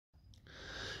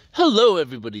Hello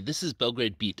everybody, this is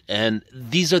Belgrade Beat, and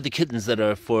these are the kittens that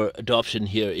are for adoption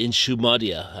here in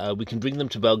Shumadia. We can bring them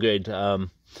to Belgrade,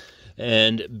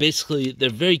 and basically they're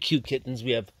very cute kittens.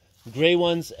 We have gray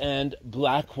ones and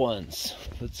black ones.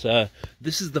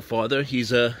 This is the father.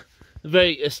 He's a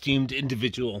very esteemed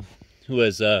individual who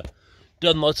has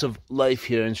done lots of life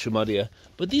here in Shumadia.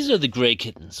 But these are the gray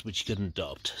kittens which you can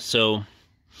adopt. So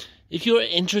if you're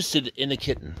interested in a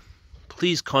kitten,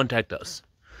 please contact us.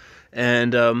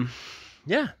 And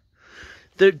yeah,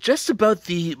 they're just about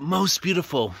the most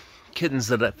beautiful kittens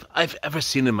that I've ever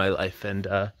seen in my life. And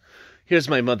here's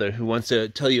my mother who wants to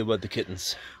tell you about the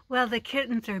kittens. Well, the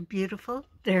kittens are beautiful,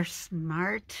 they're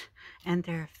smart, and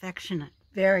they're affectionate,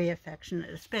 very affectionate,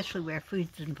 especially where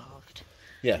food's involved.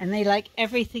 Yeah. And they like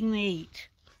everything they eat.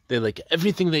 They like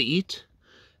everything they eat,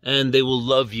 and they will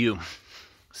love you.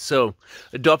 So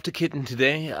adopt a kitten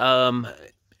today.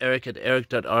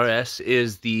 Eric@eric.rs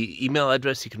is the email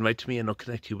address. You can write to me and I'll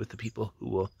connect you with the people who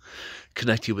will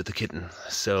connect you with the kitten.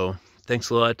 So thanks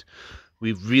a lot.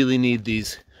 We really need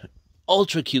these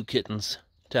ultra cute kittens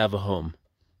to have a home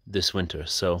this winter.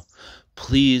 So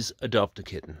please adopt a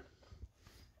kitten.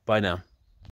 Bye now.